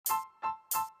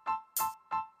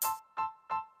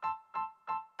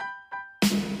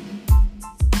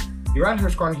Yaron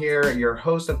Hirschkorn here, your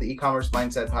host of the E-commerce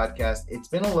Mindset Podcast. It's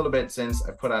been a little bit since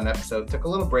I put out an episode. Took a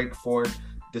little break for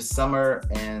this summer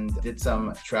and did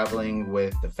some traveling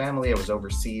with the family. I was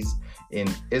overseas in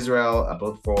Israel,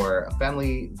 both for a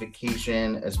family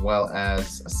vacation as well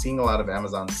as seeing a lot of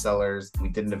Amazon sellers. We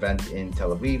did an event in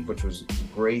Tel Aviv, which was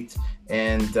great,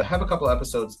 and have a couple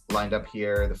episodes lined up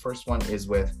here. The first one is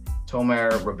with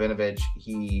Tomer Rabinovich.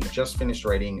 He just finished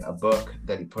writing a book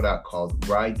that he put out called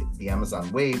Ride the Amazon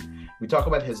Wave. We talk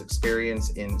about his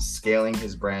experience in scaling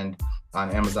his brand on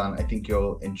Amazon. I think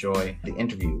you'll enjoy the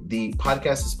interview. The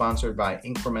podcast is sponsored by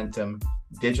Incrementum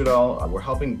Digital. We're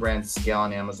helping brands scale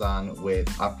on Amazon with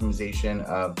optimization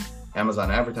of Amazon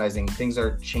advertising. Things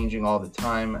are changing all the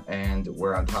time, and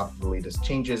we're on top of the latest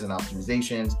changes and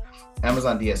optimizations.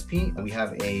 Amazon DSP, we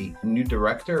have a new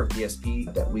director of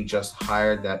DSP that we just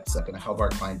hired that's going to help our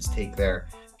clients take their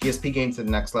DSP game to the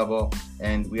next level.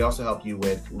 And we also help you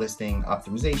with listing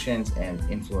optimizations and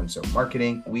influencer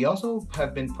marketing. We also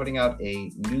have been putting out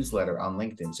a newsletter on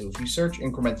LinkedIn. So if you search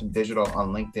Incrementum Digital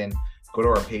on LinkedIn, go to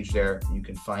our page there. You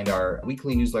can find our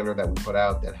weekly newsletter that we put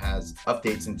out that has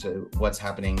updates into what's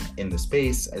happening in the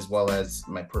space, as well as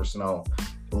my personal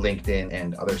LinkedIn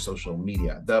and other social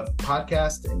media. The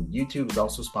podcast and YouTube is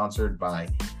also sponsored by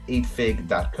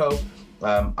 8fig.co.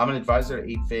 I'm an advisor at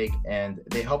 8fig, and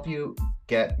they help you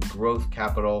get growth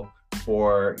capital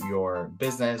for your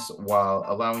business while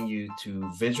allowing you to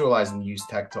visualize and use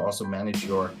tech to also manage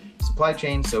your supply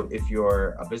chain. So if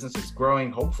your business is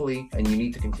growing, hopefully, and you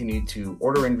need to continue to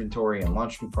order inventory and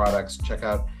launch new products, check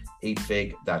out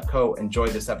 8fig.co. Enjoy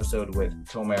this episode with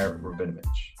Tomer Rabinovich.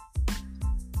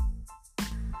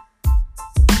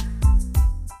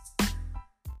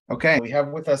 Okay, we have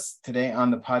with us today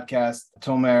on the podcast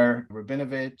Tomer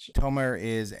Rabinovich. Tomer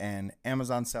is an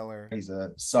Amazon seller. He's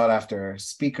a sought-after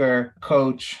speaker,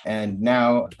 coach, and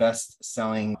now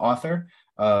best-selling author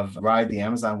of Ride the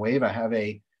Amazon Wave. I have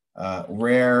a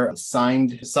rare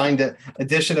signed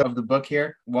edition of the book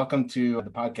here. Welcome to the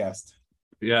podcast.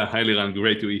 Yeah, hi, Liran.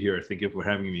 Great to be here. Thank you for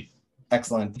having me.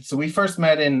 Excellent. So we first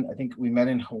met in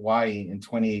Hawaii in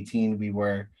 2018. We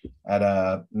were at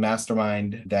a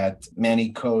mastermind that Manny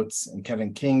Coates and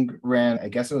Kevin King ran. I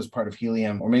guess it was part of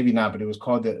Helium, or maybe not, but it was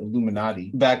called the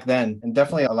Illuminati back then. And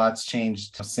definitely a lot's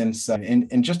changed since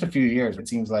in just a few years. It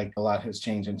seems like a lot has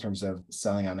changed in terms of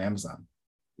selling on Amazon.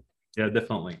 Yeah,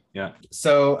 definitely. Yeah.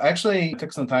 So I actually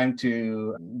took some time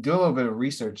to do a little bit of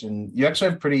research, and you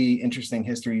actually have pretty interesting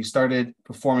history. You started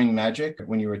performing magic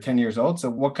when you were 10 years old. So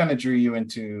what kind of drew you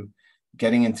into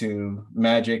getting into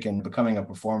magic and becoming a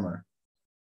performer?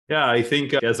 Yeah, I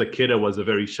think as a kid, I was a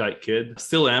very shy kid.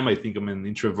 Still am. I think I'm an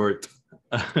introvert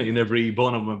in every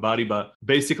bone of my body. But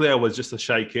basically, I was just a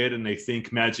shy kid. And I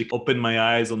think magic opened my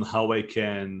eyes on how I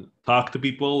can talk to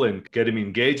people and get them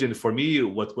engaged. And for me,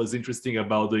 what was interesting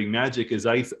about doing magic is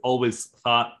I always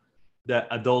thought that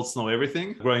adults know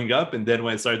everything growing up. And then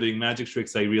when I started doing magic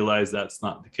tricks, I realized that's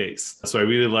not the case. So I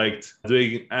really liked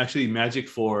doing actually magic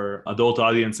for adult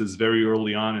audiences very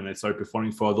early on. And I started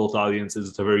performing for adult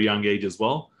audiences at a very young age as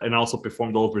well. And I also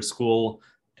performed all over school.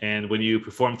 And when you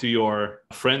perform to your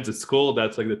friends at school,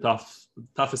 that's like the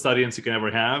toughest audience you can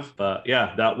ever have. But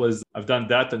yeah, I've done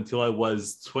that until I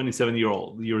was 27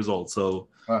 years old. So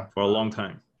wow. For a long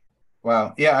time.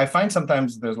 Wow. Yeah, I find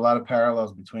sometimes there's a lot of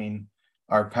parallels between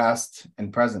our past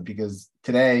and present, because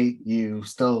today you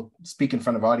still speak in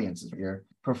front of audiences. You're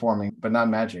performing, but not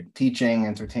magic, teaching,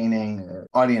 entertaining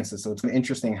audiences. So it's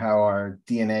interesting how our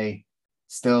DNA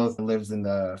still lives in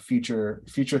the future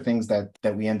things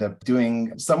that we end up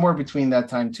doing. Somewhere between that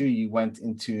time too, you went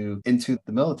into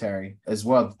the military as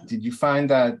well. Did you find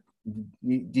that,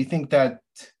 do you think that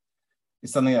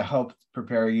is something that helped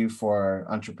prepare you for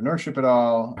entrepreneurship at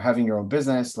all, having your own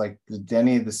business? Like, did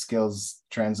any of the skills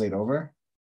translate over?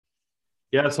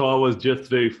 Yeah, so I was just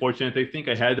very fortunate. I think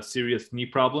I had serious knee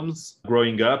problems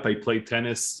growing up. I played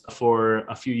tennis for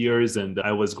a few years and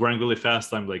I was growing really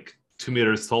fast. I'm like 2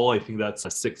 meters tall. I think that's a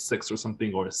 6'6" or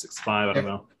something, or a 6'5". I don't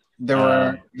know.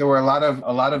 There were a lot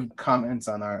of comments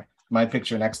on my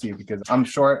picture next to you, because I'm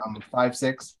short. I'm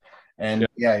 5'6", and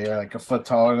yeah, you're like a foot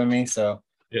taller than me. So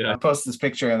yeah, I posted this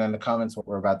picture, and then the comments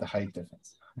were about the height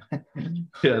difference.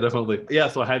 Yeah, definitely. Yeah,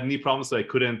 so I had knee problems, so I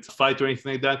couldn't fight or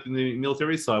anything like that in the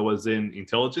military. So I was in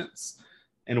intelligence,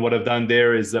 and what I've done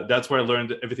there is that's where I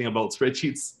learned everything about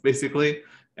spreadsheets, basically.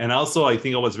 And also, I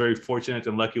think I was very fortunate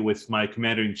and lucky with my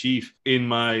commander-in-chief in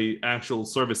my actual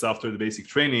service after the basic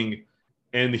training.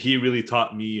 And he really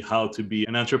taught me how to be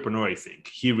an entrepreneur, I think.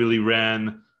 He really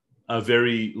ran a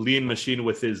very lean machine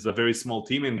with his very small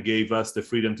team and gave us the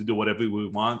freedom to do whatever we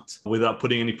want without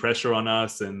putting any pressure on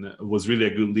us, and was really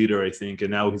a good leader, I think.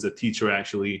 And now he's a teacher,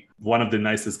 actually. One of the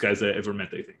nicest guys I ever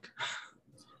met, I think.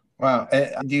 Wow.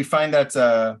 Do you find that's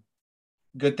a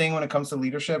good thing when it comes to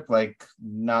leadership, like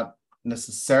not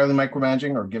necessarily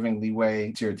micromanaging or giving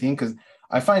leeway to your team? Because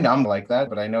I find I'm like that,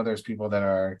 but I know there's people that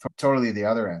are totally the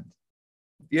other end.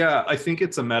 Yeah, I think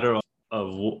it's a matter of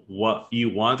what you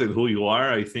want and who you are.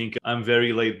 I think I'm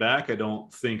very laid back. I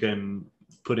don't think I'm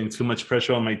putting too much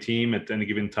pressure on my team at any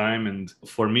given time. And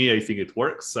for me, I think it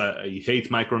works. I hate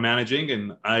micromanaging, and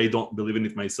I don't believe in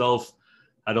it myself.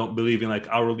 I don't believe in like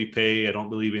hourly pay. I don't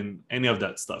believe in any of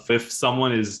that stuff. If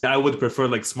someone is, I would prefer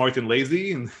like smart and lazy,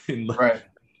 and Right.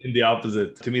 in the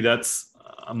opposite. To me, that's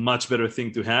a much better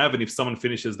thing to have. And if someone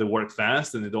finishes the work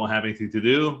fast and they don't have anything to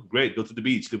do, great, go to the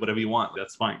beach, do whatever you want.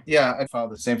 That's fine. Yeah, I follow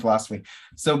the same philosophy.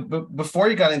 So before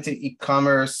you got into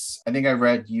e-commerce, I think I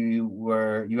read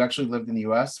you actually lived in the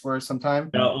US for some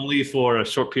time. Only for a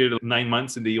short period of 9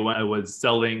 months in the US. I was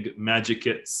selling magic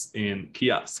kits in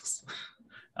kiosks.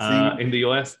 In the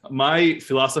US, my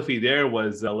philosophy there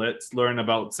was let's learn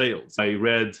about sales. I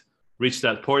read Rich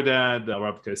Dad Poor Dad,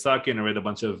 Robert Kiyosaki, and I read a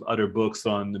bunch of other books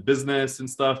on business and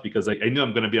stuff because I knew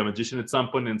I'm going to be a magician at some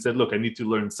point, and said, look, I need to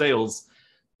learn sales.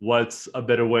 What's a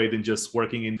better way than just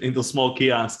working in those small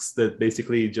kiosks that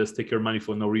basically just take your money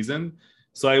for no reason?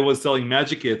 So I was selling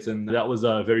magic kits, and that was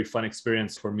a very fun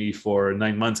experience for me for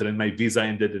 9 months. And then my visa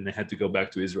ended and I had to go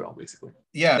back to Israel, basically.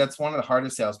 Yeah, that's one of the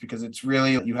hardest sales because it's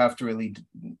really, you have to really,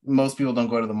 most people don't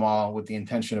go to the mall with the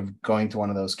intention of going to one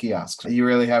of those kiosks. You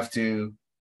really have to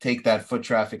take that foot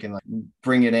traffic and like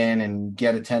bring it in and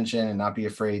get attention and not be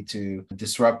afraid to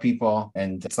disrupt people.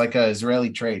 And it's like an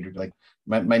Israeli trade. Like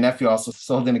my nephew also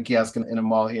sold in a kiosk in a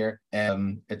mall here.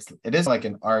 And it is like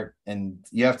an art, and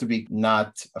you have to be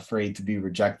not afraid to be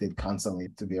rejected constantly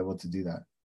to be able to do that.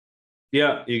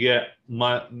 Yeah, you get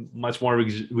much more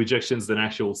rejections than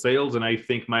actual sales. And I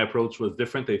think my approach was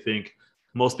different. I think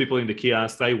most people in the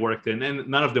kiosks I worked in, and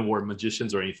none of them were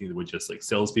magicians or anything. They were just like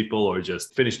salespeople or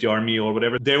just finished the army or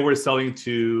whatever. They were selling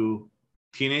to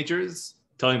teenagers,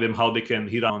 telling them how they can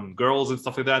hit on girls and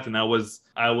stuff like that. And I was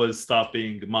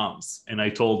stopping moms, and I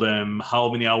told them, how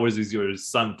many hours is your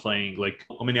son playing? Like,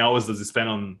 how many hours does he spend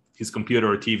on his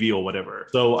computer or TV or whatever?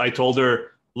 So I told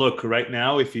her, look, right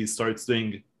now, if he starts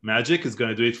doing magic, he's going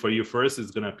to do it for you first.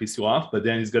 It's going to piss you off, but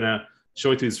then he's going to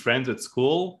show it to his friends at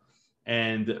school.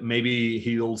 And maybe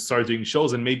he'll start doing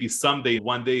shows, and maybe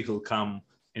one day he'll come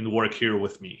and work here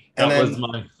with me. That was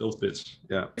my sales pitch.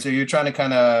 Yeah. So you're trying to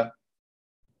kind of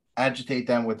agitate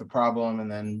them with the problem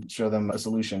and then show them a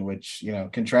solution, which, you know,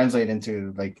 can translate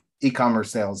into like e-commerce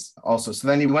sales also. So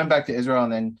then you went back to Israel,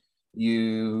 and then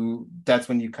that's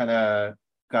when you kind of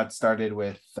got started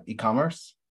with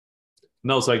e-commerce.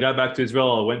 No, so I got back to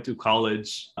Israel. I went to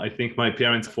college. I think my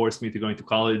parents forced me to go into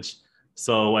college.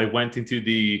 So I went into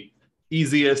the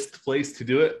easiest place to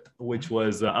do it, which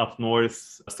was up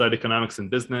north. I studied economics and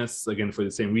business, again, for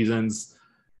the same reasons.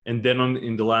 And then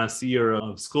in the last year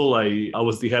of school, I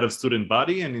was the head of student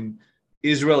body. And in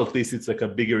Israel, at least, it's like a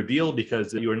bigger deal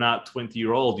because you're not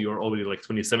 20-year-old, you're already like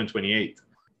 27, 28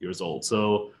 years old.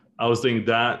 So I was doing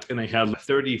that, and I had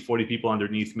 30, 40 people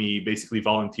underneath me, basically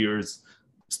volunteers,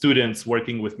 students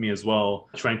working with me as well,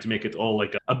 trying to make it all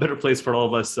like a better place for all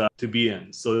of us to be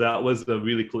in. So that was a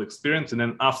really cool experience. And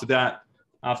then after that,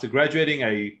 after graduating,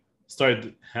 I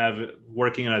started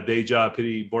working on a day job,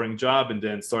 pretty boring job, and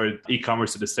then started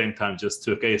e-commerce at the same time. Just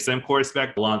took ASM course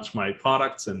back, launched my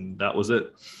products, and that was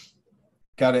it.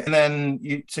 Got it. And then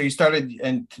you started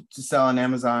to sell on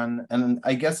Amazon. And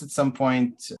I guess at some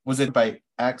point, was it by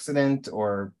accident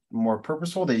or more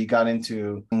purposeful that you got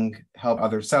into help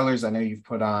other sellers? I know you've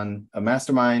put on a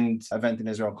mastermind event in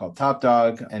Israel called Top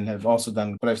Dog, and have also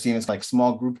done what I've seen is like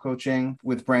small group coaching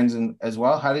with brands as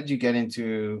well. How did you get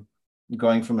into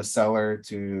going from a seller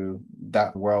to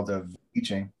that world of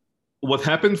teaching? What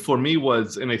happened for me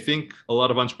was, and I think a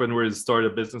lot of entrepreneurs start a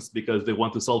business because they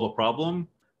want to solve a problem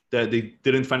that they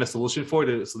didn't find a solution for.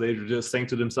 So they're just saying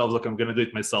to themselves, look, I'm going to do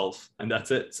it myself. And that's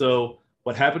it. So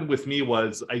what happened with me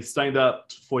was I signed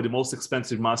up for the most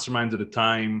expensive masterminds at the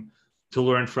time to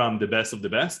learn from the best of the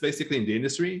best, basically, in the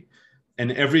industry.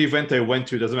 And every event I went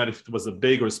to, doesn't matter if it was a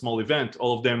big or small event,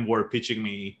 all of them were pitching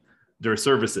me their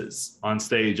services on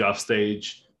stage, off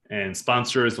stage, and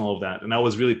sponsors and all of that. And I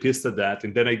was really pissed at that.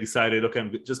 And then I decided, okay,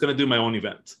 I'm just going to do my own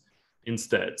event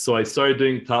instead. So I started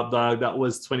doing Top Dog. That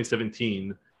was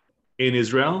 2017 in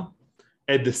Israel.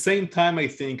 At the same time, I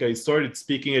think I started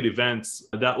speaking at events.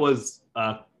 That was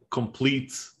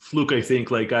complete fluke, I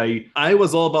think. Like I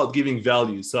was all about giving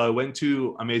value. So I went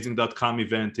to amazing.com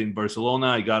event in Barcelona.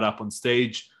 I got up on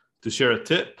stage to share a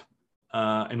tip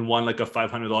and won like a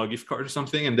 $500 gift card or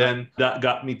something. And then that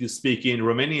got me to speak in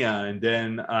Romania. And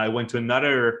then I went to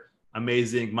another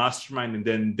amazing mastermind. And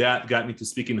then that got me to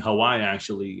speak in Hawaii,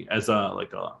 actually, as a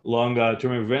long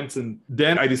term events. And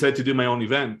then I decided to do my own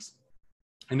event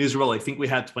in Israel. I think we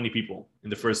had 20 people in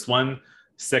the first one.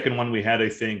 Second one, we had, I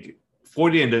think,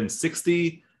 40 and then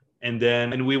 60.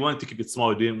 And we wanted to keep it small.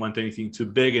 We didn't want anything too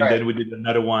big. And then we did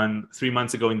another one 3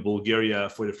 months ago in Bulgaria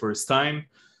for the first time,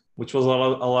 which was a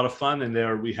lot of fun. And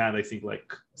there we had, I think,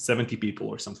 like 70 people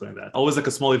or something like that. Always like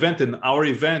a small event. And our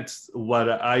event, what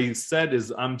I said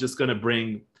is I'm just going to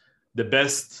bring the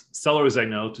best sellers I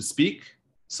know to speak.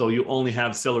 So you only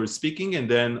have sellers speaking and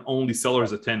then only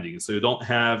sellers attending. So you don't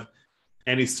have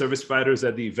any service providers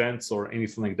at the events or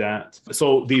anything like that.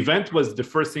 So the event was the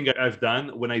first thing I've done.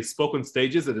 When I spoke on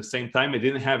stages at the same time, I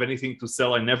didn't have anything to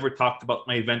sell. I never talked about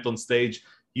my event on stage.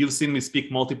 You've seen me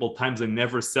speak multiple times. I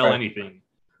never sell anything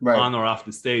on or off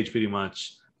the stage, pretty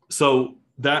much. So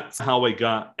that's how I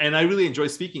got. And I really enjoy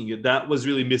speaking. That was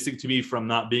really missing to me from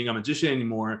not being a magician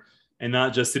anymore and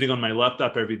not just sitting on my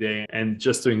laptop every day and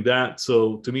just doing that.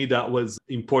 So to me, that was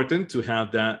important to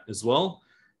have that as well.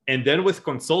 And then with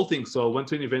consulting, so I went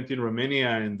to an event in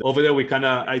Romania, and over there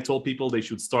I told people they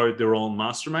should start their own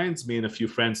masterminds. Me and a few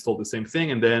friends told the same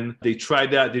thing. And then they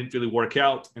tried that, didn't really work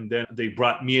out. And then they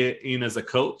brought me in as a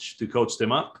coach to coach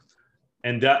them up.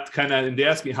 And and they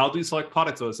asked me, how do you select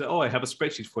products? So I said, I have a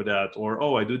spreadsheet for that.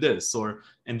 Or, I do this.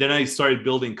 And then I started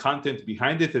building content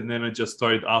behind it. And then I just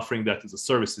started offering that as a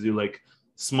service to do like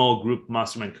small group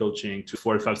mastermind coaching to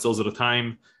 4 or 5 sales at a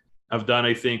time. I've done,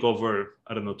 I think, over,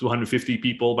 250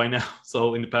 people by now.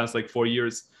 So in the past, 4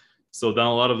 years. So done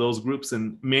a lot of those groups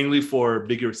and mainly for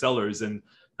bigger sellers. And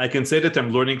I can say that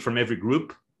I'm learning from every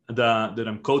group that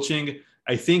I'm coaching.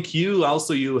 I think you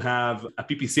have a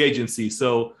PPC agency.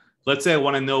 So let's say I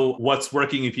want to know what's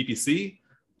working in PPC.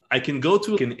 I can go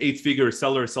to an 8-figure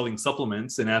seller selling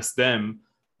supplements and ask them,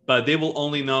 but they will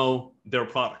only know their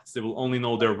products. They will only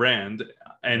know their brand.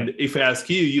 And if I ask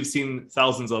you, you've seen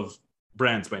thousands of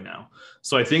brands by now.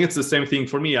 So I think it's the same thing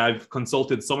for me. I've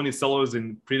consulted so many sellers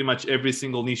in pretty much every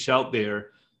single niche out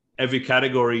there, every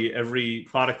category, every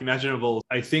product imaginable.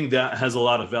 I think that has a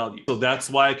lot of value. So that's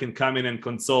why I can come in and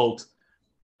consult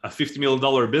a $50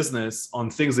 million business on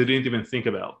things they didn't even think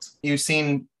about. You've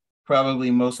seen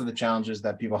probably most of the challenges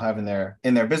that people have in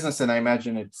their business. And I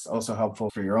imagine it's also helpful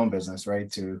for your own business,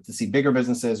 right? To see bigger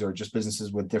businesses or just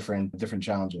businesses with different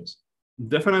challenges.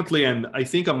 Definitely. And I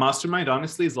think a mastermind,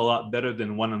 honestly, is a lot better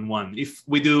than one-on-one.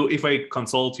 If I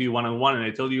consult you one-on-one and I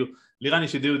tell you, Liran, you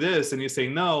should do this, and you say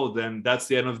no, then that's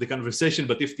the end of the conversation.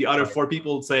 But if the other 4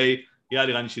 people say, yeah,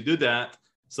 Liran, you should do that,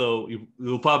 so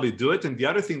you'll probably do it. And the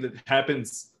other thing that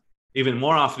happens even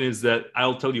more often is that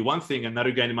I'll tell you one thing,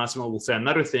 another guy in the mastermind will say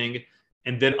another thing,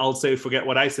 and then I'll say, forget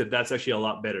what I said. That's actually a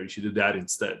lot better. You should do that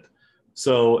instead.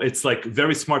 So it's like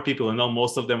very smart people. I know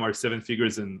most of them are 7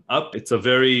 figures and up. It's a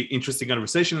very interesting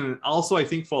conversation. And also, I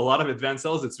think for a lot of advanced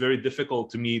sellers, it's very difficult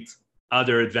to meet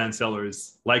other advanced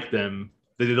sellers like them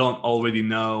that they don't already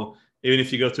know. Even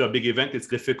if you go to a big event, it's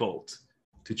difficult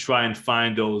to try and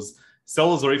find those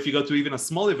sellers. Or if you go to even a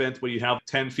small event where you have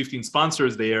 10, 15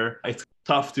 sponsors there, it's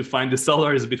tough to find the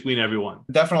sellers between everyone.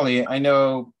 Definitely. I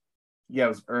know, it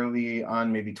was early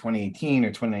on, maybe 2018 or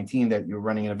 2019 that you were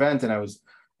running an event, and I was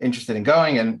interested in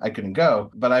going and I couldn't go,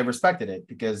 but I respected it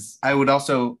because I would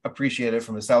also appreciate it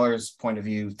from a seller's point of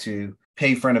view to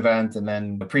pay for an event and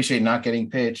then appreciate not getting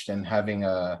pitched and having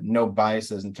no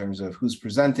biases in terms of who's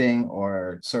presenting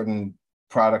or certain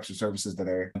products or services that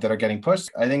are getting pushed.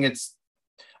 I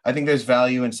think there's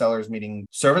value in sellers meeting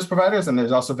service providers, and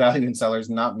there's also value in sellers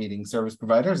not meeting service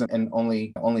providers and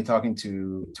only talking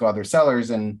to other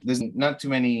sellers. And there's not too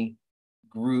many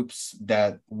groups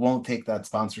that won't take that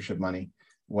sponsorship money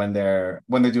when they're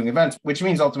doing events, which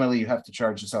means ultimately you have to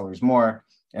charge the sellers more.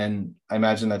 And I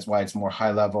imagine that's why it's more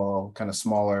high level, kind of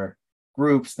smaller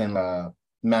groups than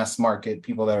mass market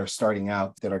people that are starting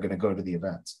out that are going to go to the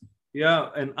events. Yeah.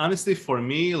 And honestly, for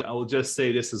me, I will just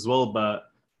say this as well, but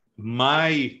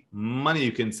my money,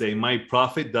 you can say, my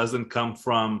profit doesn't come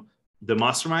from the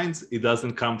masterminds. It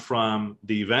doesn't come from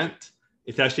the event.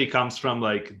 It actually comes from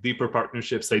deeper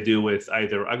partnerships I do with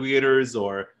either aggregators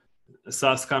or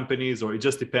SaaS companies, or it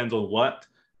just depends on what.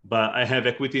 But I have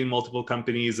equity in multiple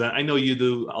companies. I know you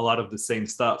do a lot of the same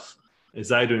stuff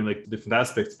as I do in different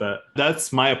aspects, but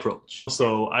that's my approach.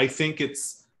 So I think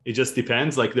it's It just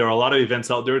depends. Like there are a lot of events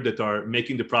out there that are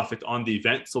making the profit on the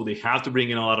event. So they have to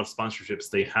bring in a lot of sponsorships.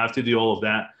 They have to do all of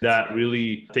that. That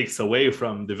really takes away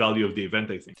from the value of the event,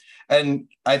 I think. And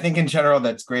I think in general,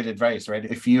 that's great advice, right?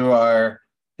 If you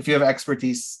have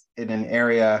expertise in an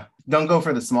area, don't go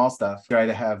for the small stuff. Try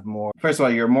to have more. First of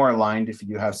all, you're more aligned if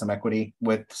you have some equity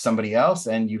with somebody else,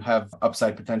 and you have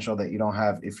upside potential that you don't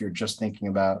have if you're just thinking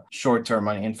about short-term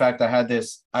money. In fact, I had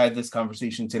this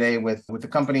conversation today with a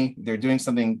company. They're doing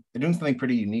something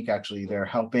pretty unique, actually. They're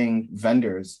helping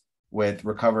vendors with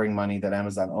recovering money that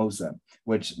Amazon owes them,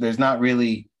 which there's not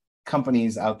really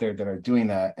companies out there that are doing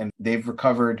that. And they've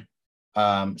recovered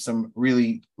some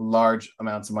really large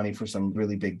amounts of money for some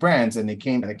really big brands. And it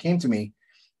came to me.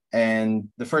 And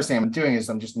the first thing I'm doing is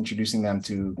I'm just introducing them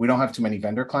to, we don't have too many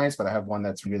vendor clients, but I have one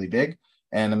that's really big.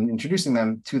 And I'm introducing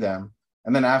them to them.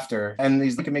 And then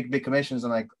these can make big commissions.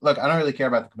 I'm like, look, I don't really care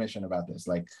about the commission about this.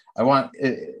 Like,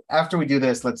 after we do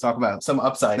this, let's talk about some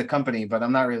upside the company, but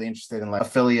I'm not really interested in like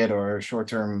affiliate or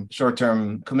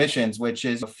short-term commissions, which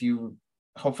is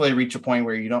hopefully reach a point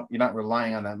where you're not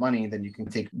relying on that money, then you can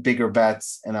take bigger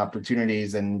bets and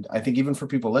opportunities. And I think even for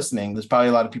people listening, there's probably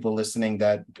a lot of people listening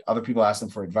that other people ask them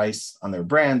for advice on their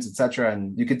brands, etc.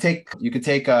 And you could take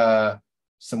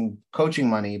some coaching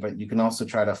money, but you can also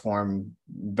try to form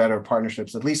better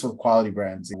partnerships, at least with quality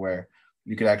brands, where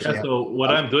you could actually so what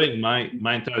I'm doing,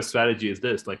 my entire strategy is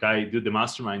this. Like I do the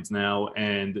masterminds now,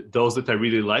 and those that I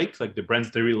really like the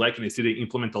brands that I really like and I see they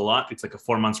implement a lot, it's like a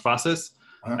 4 months process.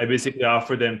 I basically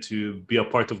offer them to be a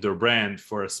part of their brand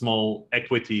for a small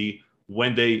equity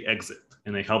when they exit,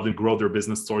 and I help them grow their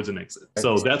business towards an exit.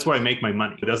 So that's where I make my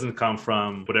money. It doesn't come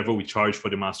from whatever we charge for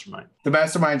the mastermind. The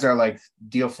masterminds are like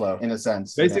deal flow in a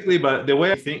sense. Basically, but the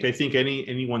way I think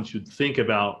anyone should think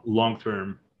about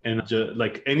long-term, and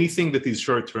like anything that is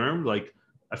short-term, like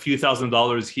a few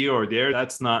 $1,000s here or there,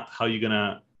 that's not how you're going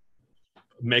to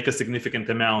make a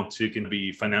significant amount so you can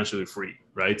be financially free,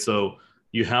 right? So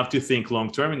you have to think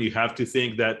long-term, and you have to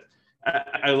think that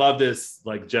I love this,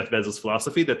 like Jeff Bezos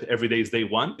philosophy that every day is day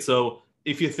one. So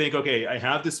if you think, okay, I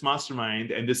have this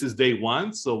mastermind and this is day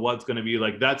one, so what's going to be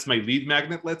like, that's my lead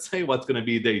magnet, let's say, what's going to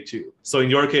be day two? So in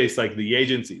your case, like the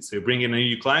agency, so you bring in a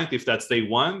new client, if that's day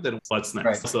one, then what's next?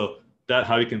 Right. So that's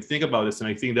how you can think about this. And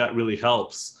I think that really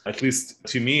helps, at least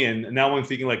to me. And now I'm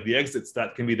thinking like the exits,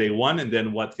 that can be day one. And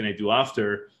then what can I do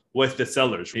after with the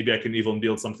sellers? Maybe I can even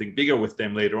build something bigger with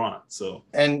them later on. So,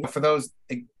 and for those,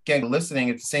 again, listening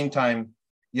at the same time,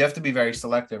 you have to be very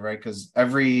selective, right? Because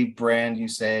every brand you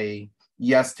say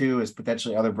yes to is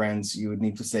potentially other brands you would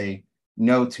need to say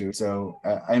no to. So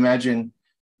I imagine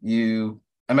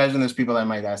there's people that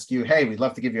might ask you, hey, we'd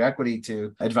love to give you equity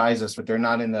to advise us, but they're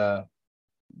not either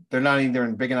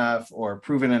big enough or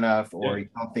proven enough, or you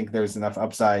don't think there's enough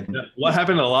upside. Yeah. What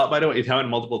happened a lot, by the way, it happened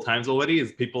multiple times already,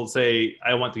 is people say,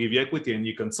 I want to give you equity, and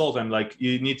you consult. I'm like,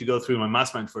 you need to go through my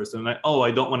mastermind first. And I'm like, oh,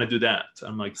 I don't want to do that.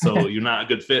 I'm like, so you're not a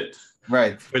good fit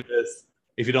right for this.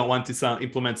 If you don't want to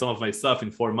implement some of my stuff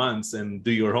in 4 months and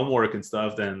do your homework and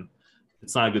stuff, then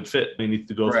it's not a good fit. You need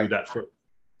to go through that first.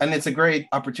 And it's a great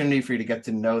opportunity for you to get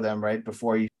to know them, right,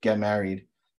 before you get married.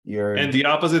 And the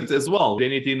opposite as well. They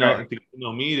need to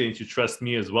know me. They need to trust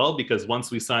me as well, because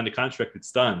once we sign the contract,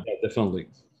 it's done. Yeah, definitely.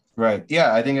 Right.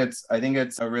 Yeah, I think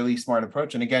it's a really smart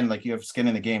approach. And again, like, you have skin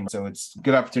in the game, so it's a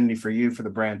good opportunity for you, for the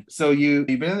brand. So you've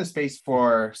been in the space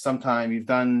for some time. You've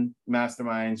done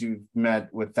masterminds. You've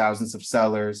met with thousands of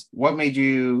sellers. What made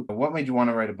you want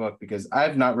to write a book? Because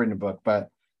I've not written a book, but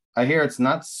I hear it's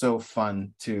not so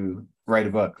fun to write a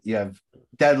book. You have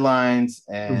deadlines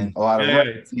and a lot of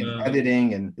work,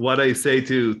 editing. And what I say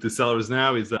to sellers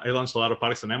now is that I launched a lot of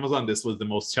products on Amazon. This was the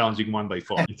most challenging one by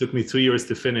far. It took me 2 years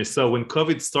to finish. So when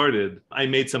COVID started, I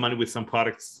made some money with some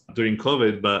products during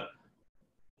COVID, but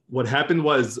what happened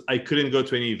was I couldn't go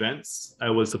to any events. I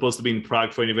was supposed to be in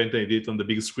Prague for an event, and I did it on the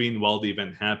big screen while the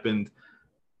event happened.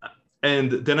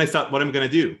 And then I thought, what am I going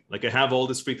to do? Like, I have all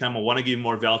this free time. I want to give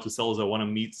more value to sellers. I want to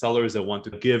meet sellers. I want to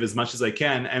give as much as I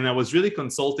can. And I was really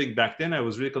consulting back then. I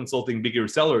was really consulting bigger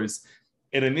sellers.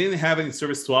 And I didn't have any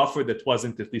service to offer that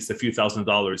wasn't at least a few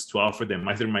 $1,000s to offer them,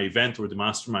 either my event or the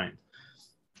mastermind.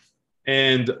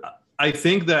 And I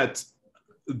think that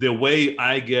the way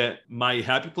I get my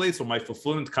happy place or my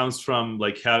fulfillment comes from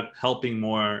like helping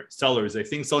more sellers. I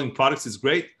think selling products is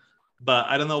great, but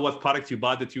I don't know what product you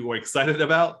bought that you were excited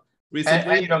about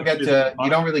recently. And you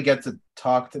don't really get to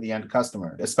talk to the end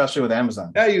customer, especially with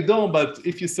Amazon. Yeah, you don't. But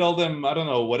if you sell them, I don't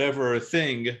know, whatever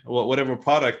thing, whatever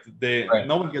product,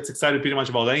 no one gets excited pretty much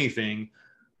about anything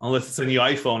unless it's a new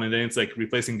iPhone, and then it's like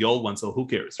replacing the old one. So who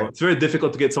cares? Right? It's very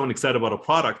difficult to get someone excited about a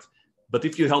product. But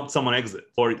if you help someone exit,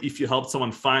 or if you help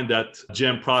someone find that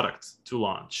gem product to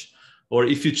launch, or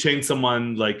if you change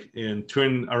someone and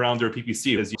turn around their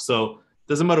PPC, so it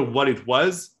doesn't matter what it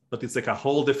was, but it's like a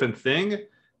whole different thing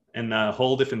and a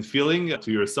whole different feeling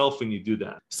to yourself when you do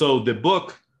that. So the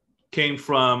book came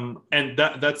from, and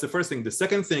that's the first thing. The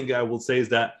second thing I will say is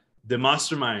that the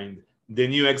mastermind, the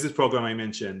new exit program I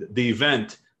mentioned, the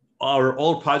event, are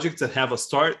all projects that have a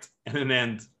start and an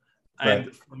end. Right.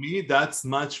 And for me, that's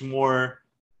much more,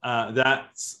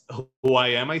 that's who I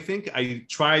am, I think. I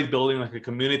tried building like a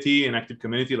community, an active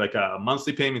community, like a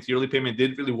monthly payment, yearly payment,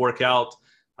 didn't really work out.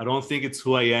 I don't think it's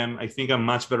who I am. I think I'm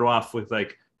much better off with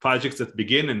like projects that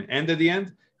begin and end at the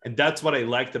end. And that's what I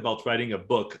liked about writing a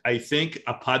book. I think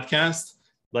a podcast,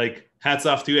 like hats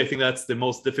off to you, I think that's the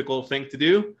most difficult thing to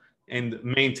do and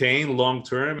maintain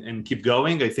long-term and keep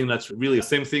going. I think that's really the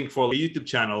same thing for a YouTube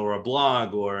channel or a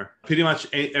blog or pretty much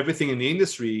everything in the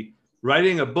industry.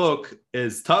 Writing a book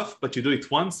is tough, but you do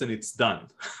it once and it's done.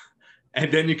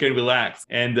 And then you can relax.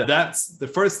 And that's the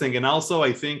first thing. And also,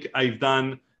 I think I've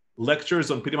done lectures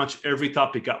on pretty much every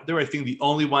topic out there. I think the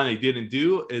only one I didn't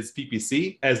do is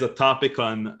PPC as a topic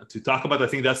to talk about. I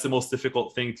think that's the most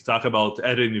difficult thing to talk about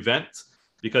at an event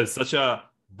because it's such a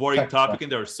boring topic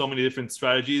and there are so many different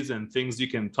strategies and things you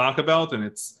can talk about. And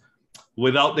it's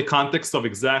without the context of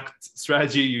exact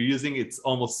strategy you're using, it's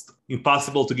almost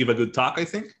impossible to give a good talk, I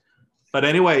think. But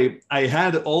anyway, I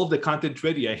had all of the content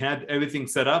ready. I had everything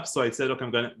set up. So I said, okay,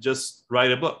 I'm going to just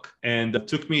write a book. And it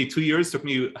took me 2 years, took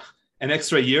me an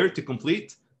extra year to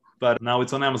complete, but now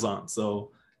it's on Amazon.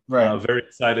 So very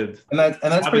excited. And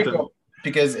that's pretty cool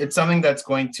because it's something that's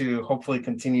going to hopefully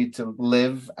continue to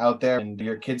live out there and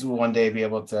your kids will one day be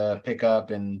able to pick up.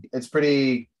 And it's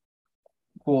pretty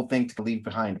cool thing to leave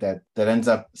behind that ends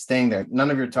up staying there.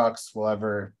 None of your talks will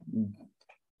ever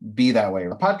be that way. A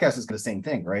podcast is the same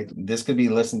thing, right? This could be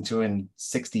listened to in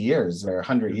 60 years or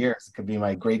 100 years. It could be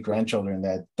my great grandchildren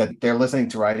that they're listening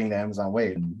to Riding the Amazon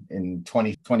Way in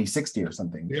 2060 or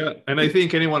something. Yeah. And I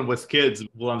think anyone with kids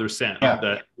will understand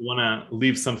that you want to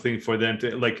leave something for them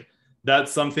to like.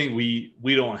 That's something we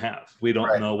don't have. We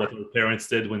don't know what our parents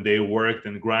did when they worked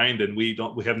and grind, and we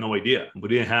have no idea. We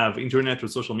didn't have internet or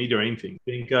social media or anything.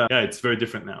 I think it's very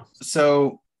different now.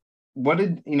 So what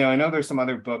did I know there's some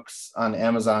other books on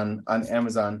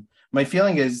Amazon. My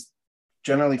feeling is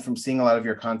generally from seeing a lot of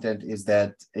your content is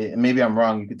that maybe I'm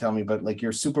wrong, you could tell me, but like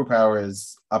your superpower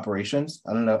is operations.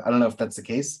 I don't know if that's the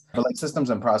case, but like systems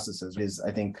and processes is,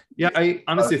 I think. Yeah, I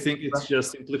honestly think it's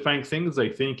just simplifying things. I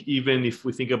think even if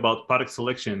we think about product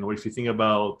selection or if you think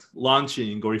about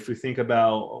launching or if you think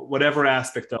about whatever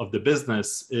aspect of the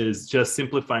business is just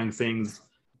simplifying things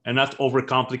and not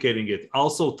overcomplicating it.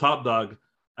 Also, Top Dog,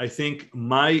 I think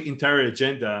my entire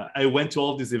agenda, I went to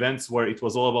all of these events where it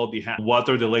was all about the hack. What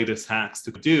are the latest hacks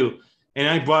to do? And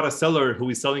I brought a seller who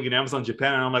is selling in Amazon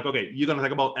Japan. And I'm like, okay, you're going to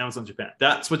talk about Amazon Japan.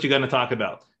 That's what you're going to talk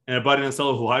about. And I brought in a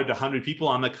seller who hired 100 people.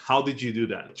 I'm like, how did you do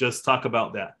that? Just talk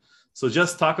about that. So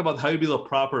just talk about how you build a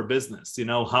proper business,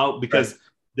 because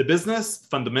the business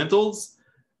fundamentals,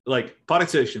 like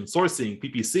product selection, sourcing,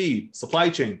 PPC, supply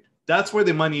chain, that's where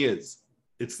the money is.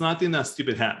 It's not in a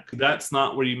stupid hack. That's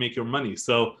not where you make your money.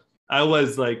 So I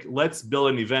was like, let's build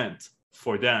an event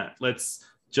for that. Let's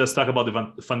just talk about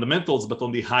the fundamentals, but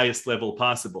on the highest level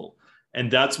possible. And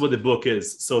that's what the book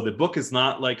is. So the book is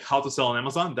not like how to sell on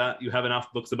Amazon. That you have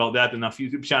enough books about that, enough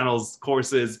YouTube channels,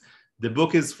 courses. The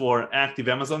book is for active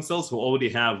Amazon sellers who already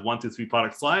have 1 to 3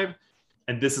 products live.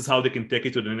 And this is how they can take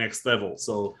it to the next level.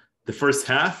 So the first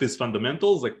half is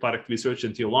fundamentals, like product research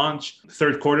until launch. The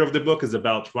third quarter of the book is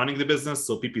about running the business,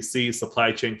 so PPC,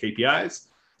 supply chain, KPIs.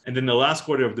 And then the last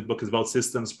quarter of the book is about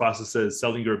systems, processes,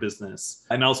 selling your business.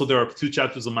 And also there are 2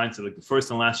 chapters on mindset. Like the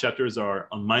first and last chapters are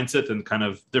on mindset and kind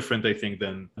of different, I think,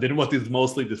 than what is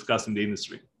mostly discussed in the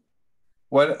industry.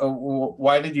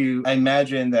 Why did you, I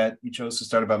imagine that you chose to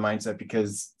start about mindset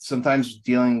because sometimes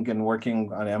dealing and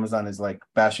working on Amazon is like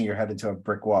bashing your head into a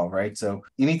brick wall, right? So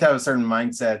you need to have a certain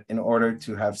mindset in order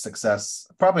to have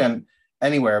success, probably on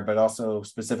anywhere, but also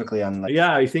specifically on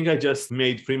Yeah, I think I just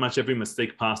made pretty much every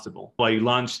mistake possible. I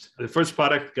launched the first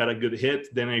product, got a good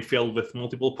hit. Then I failed with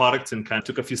multiple products and kind of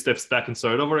took a few steps back and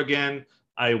started over again.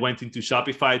 I went into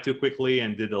Shopify too quickly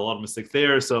and did a lot of mistakes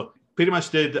there. So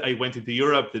I went into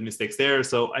Europe, did mistakes there.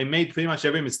 So I made pretty much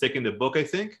every mistake in the book, I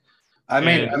think. I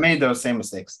made those same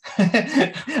mistakes.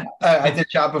 I did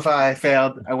Shopify, I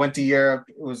failed. I went to Europe,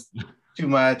 it was too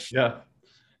much. Yeah.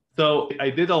 So I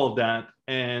did all of that.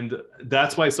 And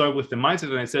that's why I started with the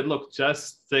mindset. And I said, look,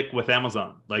 just stick with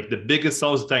Amazon. Like the biggest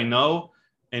sellers that I know,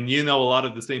 and a lot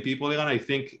of the same people, Leon, I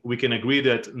think we can agree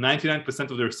that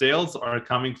 99% of their sales are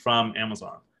coming from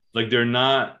Amazon. Like they're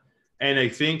not. And I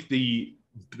think the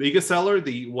biggest seller,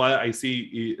 what I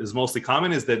see is mostly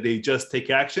common, is that they just take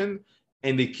action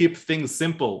and they keep things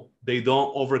simple. They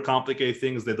don't overcomplicate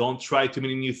things. They don't try too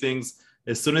many new things.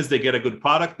 As soon as they get a good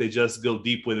product, they just go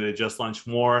deep with it. They just launch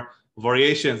more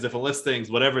variations, different listings,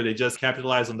 whatever. They just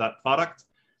capitalize on that product.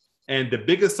 And the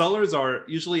biggest sellers are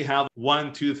usually have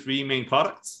 1, 2, 3 main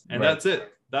products, and that's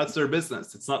it. That's their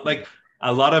business. It's not like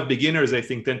a lot of beginners, I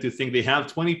think, tend to think they have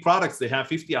 20 products, they have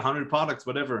 50, 100 products,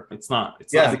 whatever. It's not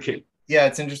the case. Yeah,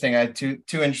 it's interesting. I had two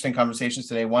interesting conversations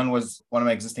today. One was one of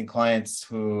my existing clients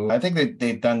who I think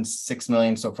they've done 6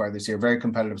 million so far this year, very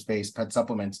competitive space, pet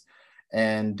supplements.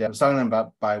 And I was talking to them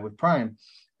about Buy with Prime.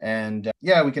 And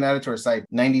we can add it to our site.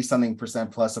 90 something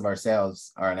 % plus of our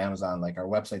sales are on Amazon. Like our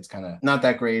website's kind of not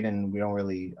that great and we don't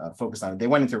really focus on it. They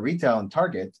went into retail and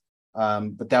Target,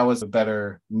 but that was a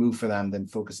better move for them than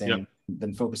focusing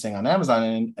on Amazon.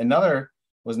 And another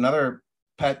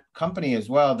pet company as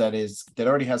well that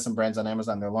already has some brands on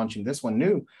Amazon. They're launching this one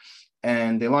new,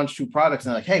 and they launched 2 products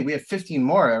and they're like, hey, we have 15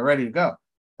 more ready to go.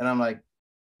 And I'm like,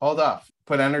 hold off,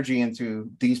 put energy into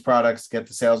these products, get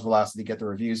the sales velocity, get the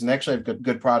reviews, and they actually have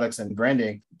good products and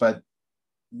branding. But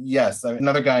yes,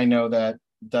 another guy I know that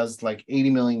does like 80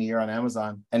 million a year on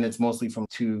Amazon, and it's mostly from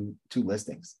two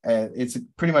listings. It's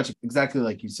pretty much exactly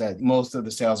like you said. Most of the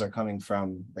sales are coming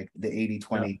from like the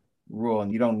 80-20 rule,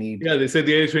 and you don't need. Yeah, they said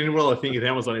the 80-20 rule. I think at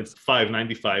Amazon it's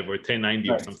 5.95 or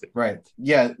 10.90 or something. Right.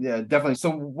 Yeah, definitely. So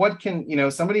what can,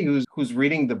 somebody who's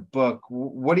reading the book,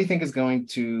 what do you think is going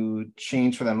to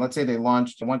change for them? Let's say they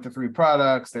launched 1 to 3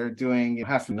 products, they're doing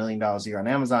 $500,000 a year on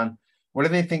Amazon. What do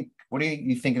they think? What do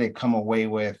you think they come away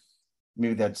with?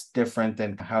 Maybe that's different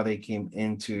than how they came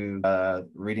into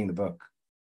reading the book.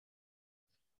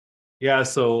 Yeah,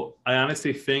 so I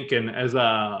honestly think, and as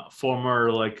a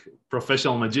former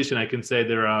professional magician, I can say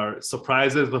there are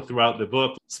surprises throughout the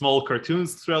book, small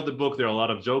cartoons throughout the book. There are a lot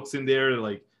of jokes in there.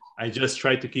 I just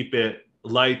try to keep it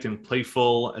light and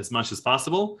playful as much as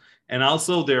possible. And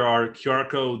also there are QR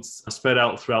codes spread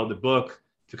out throughout the book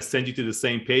to send you to the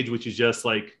same page, which is just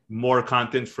more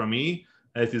content from me.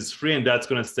 It is free, and that's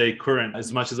going to stay current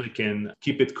as much as I can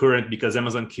keep it current, because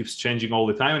Amazon keeps changing all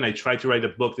the time. And I try to write a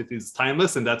book that is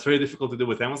timeless, and that's very difficult to do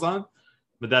with Amazon.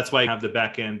 But that's why I have the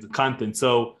back end content.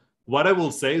 So what I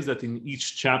will say is that in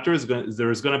each chapter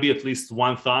there is going to be at least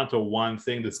one thought or one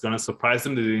thing that's going to surprise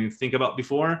them that they didn't think about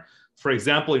before. For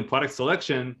example, in product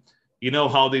selection, you know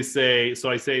how they say, so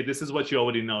I say, this is what you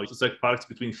already know. It's products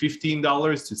between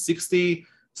 $15 to $60.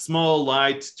 Small,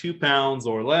 light, 2 pounds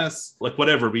or less,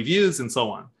 whatever, reviews and so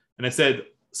on. And I said,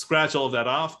 scratch all of that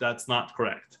off. That's not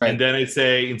correct. Right. And then I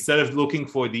say, instead of looking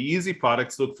for the easy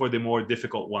products, look for the more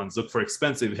difficult ones. Look for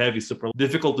expensive, heavy, super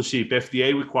difficult to ship,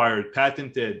 FDA required,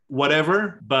 patented,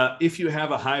 whatever. But if you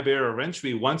have a high barrier of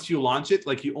entry, once you launch it,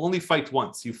 you only fight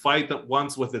once. You fight that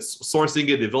once with sourcing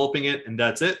it, developing it, and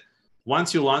that's it.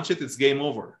 Once you launch it, it's game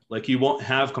over. You won't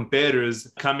have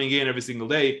competitors coming in every single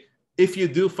day. If you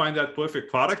do find that perfect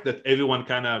product that everyone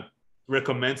kind of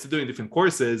recommends to do in different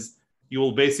courses, you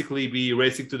will basically be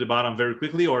racing to the bottom very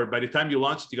quickly. Or by the time you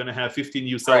launch it, you're going to have 15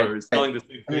 new sellers selling the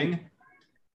same thing.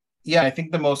 Yeah, I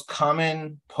think the most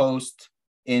common post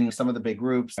in some of the big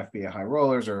groups, FBA High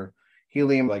Rollers or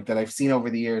Helium, that I've seen over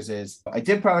the years is, I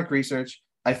did product research.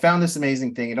 I found this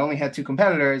amazing thing. It only had 2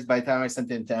 competitors. By the time I sent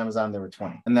it to Amazon, there were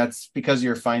 20. And that's because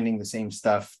you're finding the same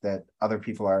stuff that other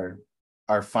people are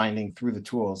finding through the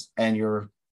tools, and you're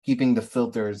keeping the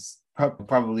filters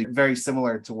probably very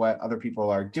similar to what other people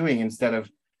are doing, instead of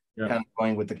kind of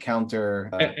going with the counter.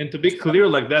 And to be clear,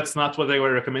 that's not what I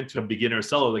would recommend to a beginner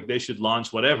seller. They should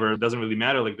launch whatever. It doesn't really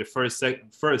matter. The first,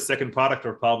 second product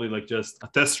are probably just a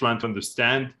test run to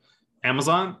understand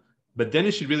Amazon. But then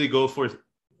you should really go for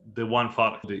the one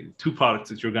product, the 2 products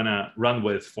that you're going to run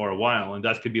with for a while. And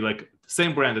that could be the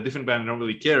same brand, a different brand, I don't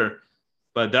really care.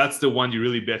 But that's the one you're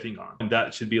really betting on. And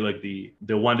that should be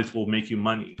the one that will make you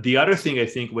money. The other thing I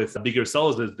think with bigger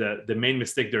sellers is that the main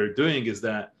mistake they're doing is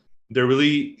that they're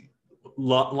really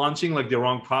launching the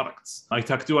wrong products. I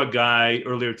talked to a guy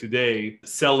earlier today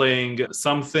selling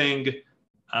something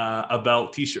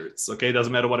about t-shirts. Okay,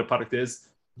 doesn't matter what a product is.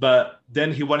 But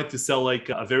then he wanted to sell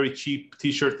a very cheap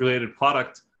t-shirt related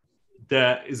product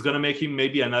that is going to make him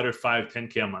maybe another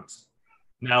 5-10K a month.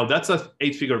 Now that's a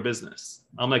 8-figure business.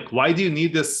 I'm like, why do you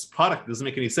need this product? It doesn't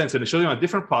make any sense. And I showed him a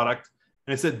different product,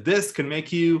 and I said, this can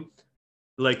make you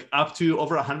up to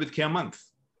over 100K a month.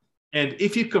 And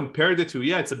if you compare the two,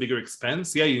 it's a bigger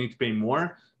expense. You need to pay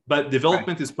more, but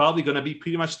development is probably going to be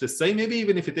pretty much the same, maybe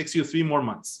even if it takes you 3 more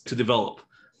months to develop.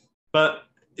 But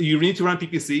you need to run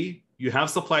PPC, you have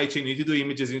supply chain, you need to do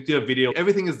images, you need to have video,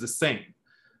 everything is the same.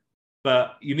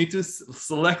 but you need to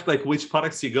select like which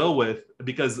products you go with,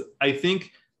 because I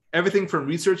think everything from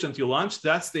research until launch,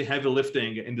 that's the heavy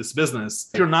lifting in this business.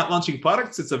 If you're not launching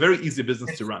products, it's a very easy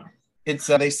business to run. It's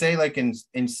they say like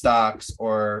in stocks,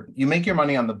 or you make your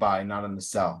money on the buy, not on the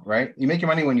sell, right? You make your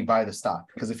money when you buy the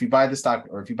stock, because if you buy the stock,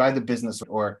 or if you buy the business,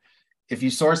 or if you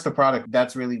source the product,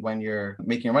 that's really when you're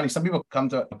making your money. Some people come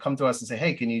to us and say,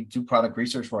 hey, can you do product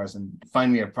research for us and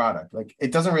find me a product? Like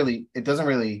it doesn't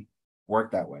really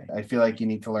work that way. I feel like you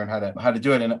need to learn how to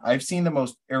do it. And I've seen the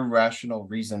most irrational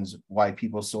reasons why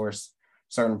people source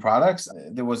certain products.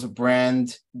 There was a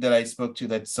brand that I spoke to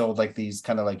that sold like these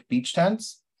kind of like beach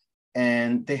tents,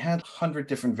 and they had 100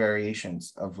 different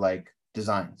variations of like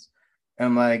designs. And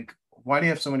I'm like, why do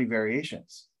you have so many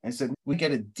variations? I said, we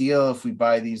get a deal if we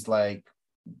buy these like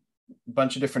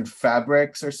bunch of different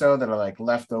fabrics or so that are like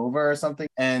left over or something.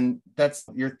 And that's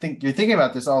you're thinking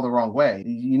about this all the wrong way.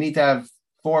 You need to have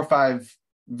 4 or 5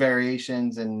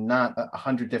 variations and not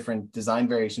 100 different design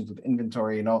variations with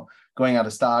inventory, going out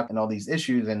of stock and all these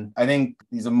issues. And I think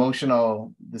these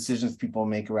emotional decisions people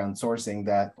make around sourcing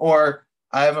that, or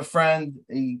I have a friend,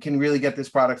 he can really get this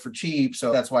product for cheap,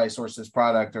 so that's why I source this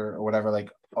product, or whatever, like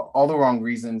all the wrong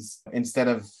reasons instead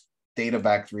of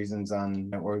data-backed reasons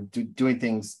doing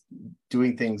things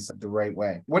the right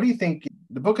way. What do you think?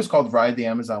 The book is called Ride the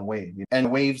Amazon Wave, and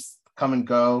waves come and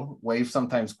go, waves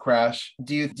sometimes crash.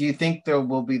 Do you think there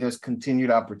will be this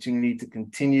continued opportunity to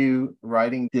continue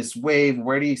riding this wave?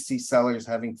 Where do you see sellers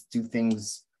having to do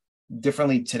things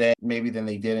differently today, maybe than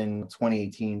they did in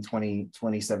 2018,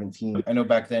 2017? I know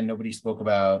back then nobody spoke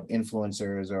about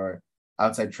influencers or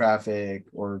outside traffic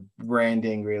or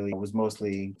branding. Really, it was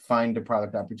mostly find a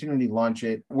product opportunity, launch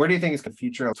it. Where do you think is the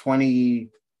future of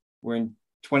we're in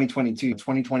 2022,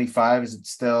 2025? Is it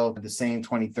still the same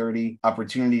 2030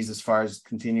 opportunities as far as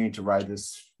continuing to ride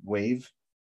this wave?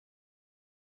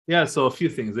 Yeah, so a few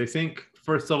things. I think,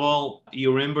 first of all,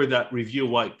 you remember that review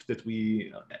wipe that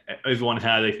everyone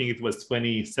had. I think it was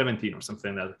 2017 or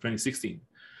something like that, 2016.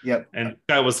 Yep. And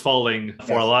I was falling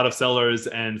for a lot of sellers,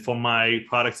 and for my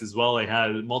products as well. I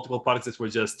had multiple products that were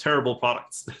just terrible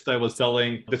products that I was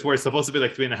selling that were supposed to be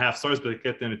like 3.5 stars, but I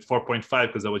kept them at 4.5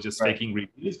 because I was just faking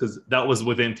reviews, because that was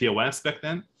within TOS back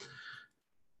then.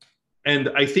 And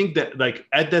I think that like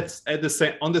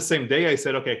on the same day, I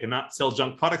said, okay, I cannot sell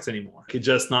junk products anymore. It's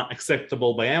just not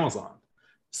acceptable by Amazon.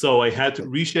 So I had to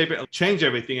reshape it, change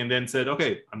everything, and then said,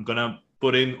 okay, I'm gonna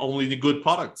put in only the good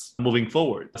products moving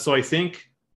forward. So I think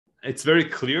it's very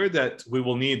clear that we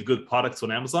will need good products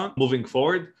on Amazon moving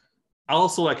forward.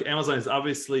 Also, like, Amazon is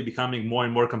obviously becoming more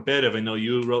and more competitive. I know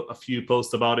you wrote a few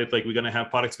posts about it. Like, we're going to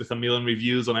have products with 1 million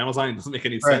reviews on Amazon. It doesn't make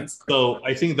any sense. So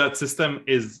I think that system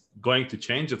is going to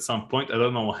change at some point. I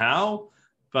don't know how,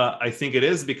 but I think it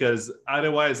is, because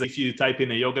otherwise, if you type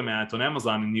in a yoga mat on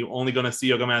Amazon and you're only going to see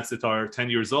yoga mats that are 10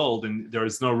 years old and there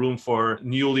is no room for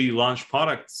newly launched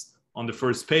products on the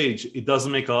first page, it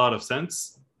doesn't make a lot of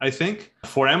sense, I think,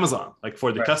 for Amazon, like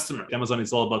for the customer. Amazon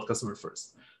is all about customer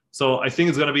first. So I think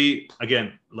it's going to be,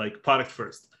 again, like product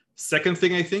first. Second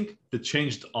thing I think that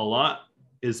changed a lot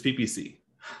is PPC.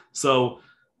 So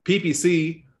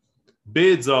PPC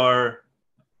bids are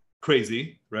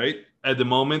crazy, right, at the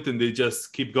moment, and they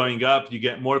just keep going up. You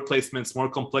get more placements, more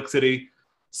complexity.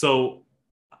 So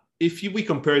if we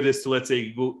compare this to, let's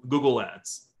say, Google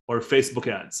ads or Facebook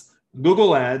ads,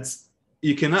 Google ads,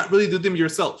 you cannot really do them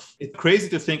yourself. It's crazy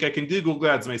to think I can do Google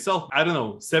ads myself. I don't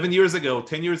know, 7 years ago,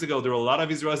 10 years ago, there were a lot of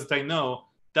Israelis that I know.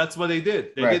 That's what they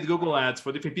did. They did Google ads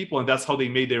for different people, and that's how they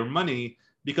made their money,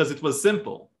 because it was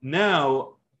simple.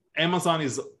 Now, Amazon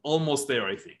is almost there,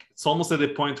 I think. It's almost at the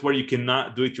point where you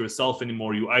cannot do it yourself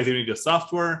anymore. You either need a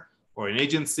software or an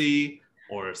agency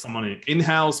or someone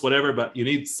in-house, whatever, but you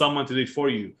need someone to do it for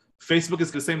you. Facebook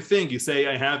is the same thing. You say,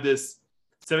 I have this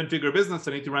 7-figure business,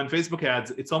 I need to run Facebook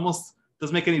ads. It's almost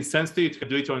doesn't make any sense to you to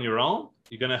do it on your own.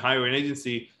 You're going to hire an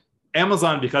agency.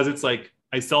 Amazon, because it's like,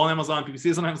 I sell on Amazon, PPC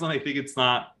is on Amazon, I think it's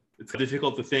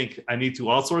difficult to think I need to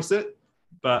outsource it.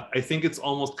 But I think it's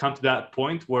almost come to that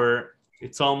point where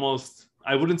it's almost,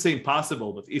 I wouldn't say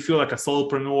impossible, but if you're like a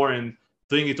solopreneur and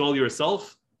doing it all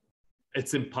yourself,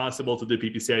 it's impossible to do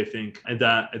PPC, I think, at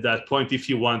that point, if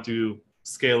you want to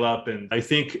scale up. And I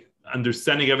think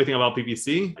understanding everything about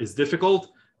PPC is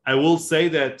difficult. I will say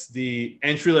that the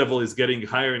entry level is getting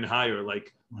higher and higher.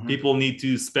 Like, people need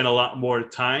to spend a lot more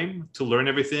time to learn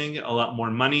everything, a lot more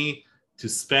money to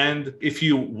spend. If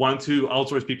you want to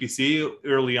outsource PPC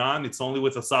early on, it's only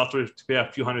with a software to pay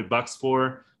a few $100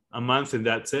 for a month, and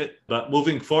that's it. But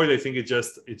moving forward, I think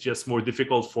it's just more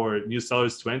difficult for new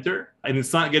sellers to enter, and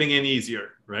it's not getting any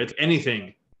easier, right?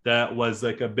 Anything that was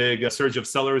like a big surge of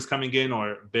sellers coming in,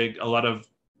 or a lot of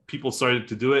people started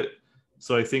to do it.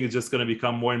 So I think it's just going to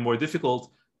become more and more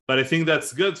difficult. But I think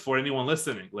that's good for anyone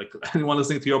listening. Like anyone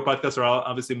listening to your podcast are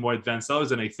obviously more advanced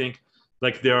sellers. And I think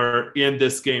like they're in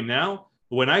this game now.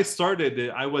 When I started,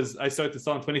 I started to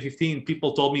sell in 2015.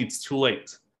 People told me it's too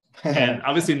late. And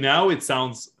obviously now it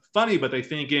sounds funny, but I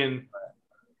think in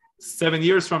 7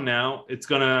 years from now, it's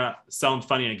going to sound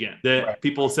funny again. That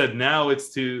people said now it's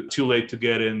too late to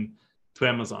get in to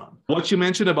Amazon. What you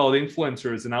mentioned about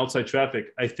influencers and outside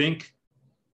traffic, I think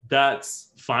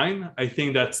that's fine. I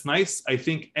think that's nice. I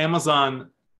think Amazon,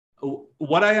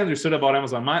 what I understood about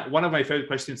Amazon, one of my favorite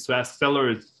questions to ask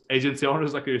sellers, agency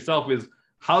owners like yourself is,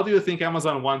 how do you think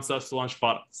Amazon wants us to launch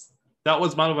products? That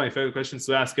was one of my favorite questions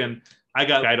to ask. And I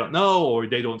don't know, or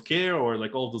they don't care, or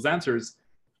like all those answers.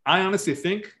 I honestly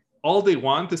think all they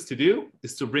want us to do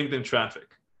is to bring them traffic.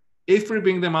 If we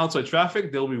bring them outside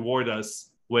traffic, they'll reward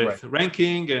us with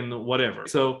ranking and whatever.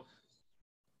 So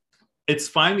it's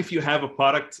fine if you have a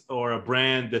product or a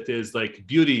brand that is like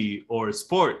beauty or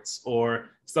sports or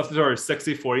stuff that are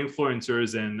sexy for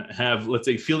influencers and have, let's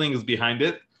say, feelings behind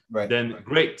it, then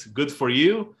great, good for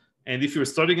you. And if you're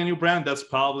starting a new brand, that's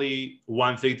probably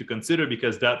one thing to consider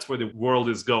because that's where the world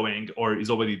is going or is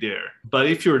already there. But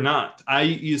if you're not, I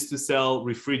used to sell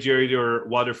refrigerator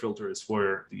water filters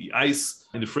for the ice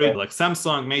in the fridge, like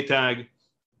Samsung, Maytag.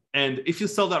 And if you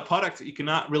sell that product, you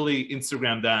cannot really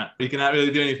Instagram that. You cannot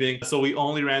really do anything. So we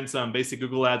only ran some basic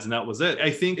Google ads and that was it. I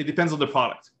think it depends on the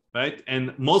product, right?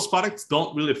 And most products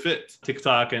don't really fit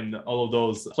TikTok and all of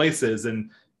those places. And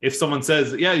if someone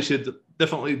says, yeah, you should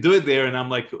definitely do it there. And I'm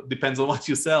like, depends on what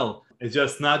you sell. It's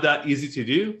just not that easy to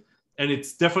do. And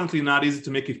it's definitely not easy to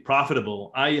make it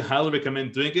profitable. I highly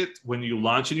recommend doing it when you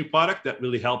launch a new product. That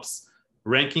really helps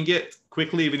ranking it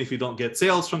quickly, even if you don't get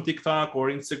sales from TikTok or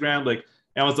Instagram. Like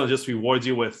Amazon just rewards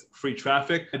you with free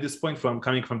traffic at this point from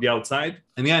coming from the outside.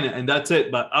 And yeah, and that's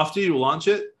it. But after you launch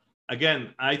it,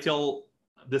 again,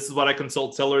 this is what I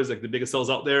consult sellers, like the biggest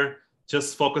sellers out there,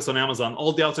 just focus on Amazon.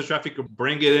 All the outside traffic,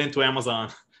 bring it into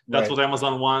Amazon. That's what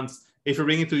Amazon wants. If you're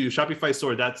bringing it to your Shopify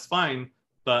store, that's fine,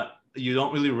 but you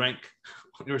don't really rank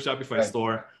on your Shopify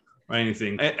store or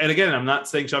anything. And again, I'm not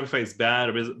saying Shopify is bad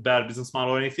or bad business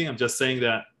model or anything. I'm just saying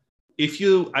that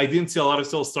I didn't see a lot of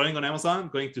sales starting on Amazon,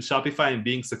 going to Shopify and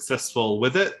being successful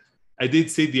with it. I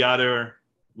did see the other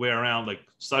way around, like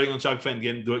starting on Shopify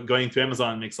and going to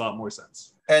Amazon makes a lot more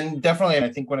sense. And definitely,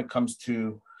 I think when it comes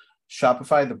to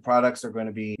Shopify, the products are going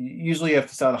to be, usually you have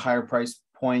to sell at a higher price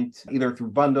point, either through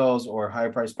bundles or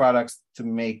higher priced products to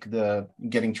make the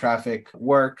getting traffic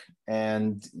work,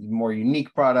 and more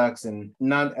unique products. And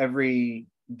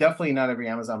definitely not every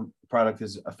Amazon product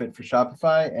is a fit for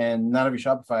Shopify, and not every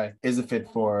Shopify is a fit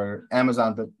for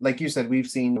Amazon. But like you said,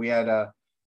 we had a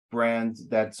brand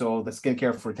that sold the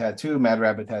skincare for tattoo, Mad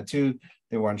Rabbit Tattoo.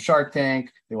 They were on Shark Tank.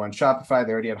 They were on Shopify.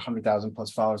 They already had 100,000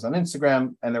 plus followers on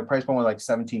Instagram, and their price point was like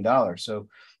 $17. So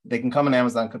they can come on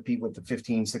Amazon, compete with the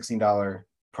 $15, $16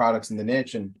 products in the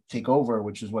niche and take over,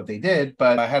 which is what they did.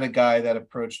 But I had a guy that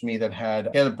approached me that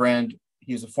had a brand.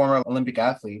 He was a former Olympic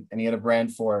athlete, and he had a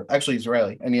brand for, actually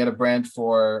Israeli, and he had a brand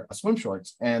for swim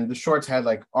shorts. And the shorts had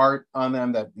like art on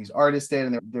them that these artists did,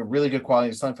 and they're really good quality. He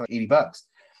was selling for like $80.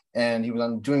 And he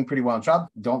was doing pretty well on Shop.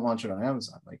 Don't launch it on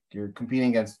Amazon. Like, you're competing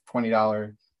against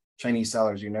 $20 Chinese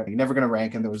sellers. You're never going to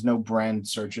rank, and there was no brand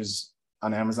searches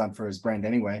on Amazon for his brand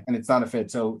anyway, and it's not a fit.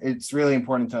 So it's really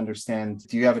important to understand,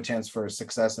 do you have a chance for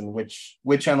success, and which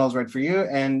channel is right for you?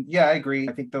 And yeah, I agree.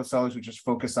 I think those sellers who just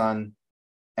focus on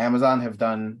Amazon have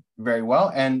done very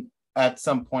well. And at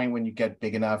some point when you get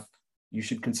big enough, you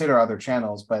should consider other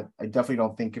channels. But I definitely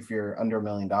don't think if you're under $1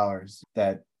 million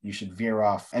that you should veer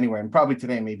off anywhere. And probably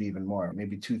today, maybe even more,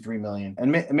 maybe 2-3 million.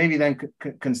 And maybe then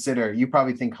consider, you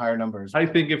probably think higher numbers. I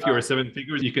think if you're 7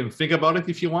 figures, you can think about it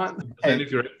if you want. And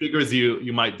if you're 8 figures,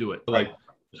 you might do it. Like,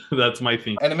 that's my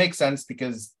thing. And it makes sense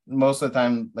because most of the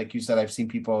time, like you said, I've seen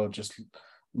people just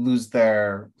lose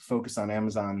their focus on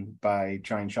Amazon by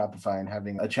trying Shopify and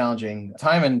having a challenging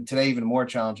time. And today, even more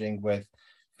challenging with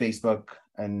Facebook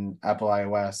and Apple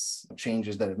iOS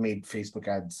changes that have made Facebook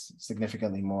ads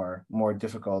significantly more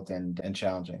difficult and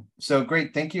challenging. So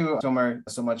great. Thank you, Tomer,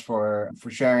 so much for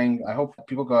sharing. I hope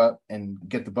people go out and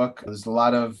get the book. There's a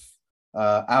lot of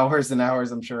hours and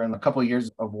hours, I'm sure, and a couple of years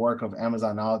of work of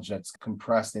Amazon knowledge that's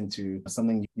compressed into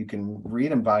something you can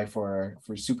read and buy for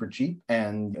super cheap.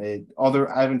 And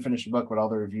I haven't finished the book, but all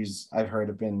the reviews I've heard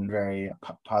have been very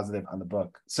positive on the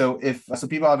book. So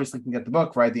people obviously can get the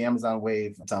book, Ride the Amazon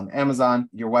Wave. It's on Amazon.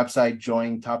 Your website,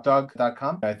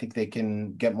 jointopdog.com. I think they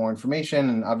can get more information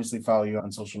and obviously follow you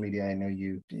on social media. I know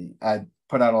you add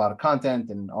put out a lot of content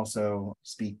and also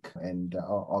speak and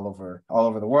all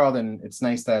over the world. And it's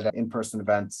nice that in-person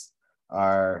events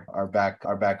are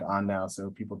back on now, so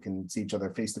people can see each other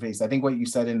face to face. I think what you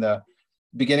said in the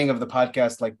beginning of the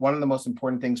podcast, like one of the most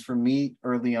important things for me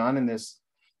early on in this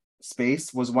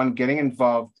space was one, getting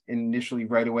involved initially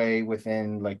right away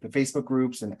within like the Facebook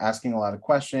groups and asking a lot of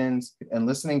questions and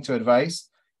listening to advice,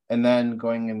 and then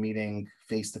going and meeting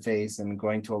face to face and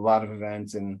going to a lot of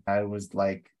events. And I was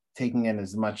like taking in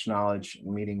as much knowledge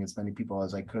and meeting as many people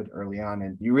as I could early on.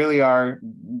 And you really are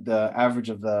the average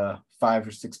of the 5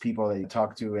 or 6 people that you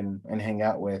talk to and hang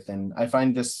out with. And I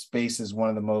find this space is one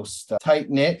of the most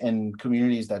tight-knit and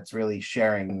communities that's really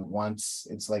sharing. Once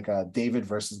it's like a David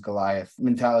versus Goliath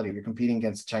mentality. You're competing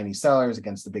against Chinese sellers,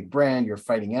 against the big brand, you're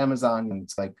fighting Amazon, and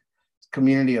it's like a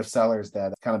community of sellers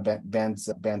that kind of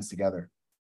bands together.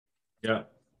 Yeah,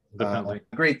 definitely.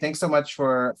 Great. Thanks so much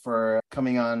for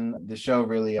coming on the show.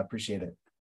 Really appreciate it.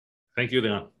 Thank you,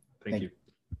 Leon. Thank you.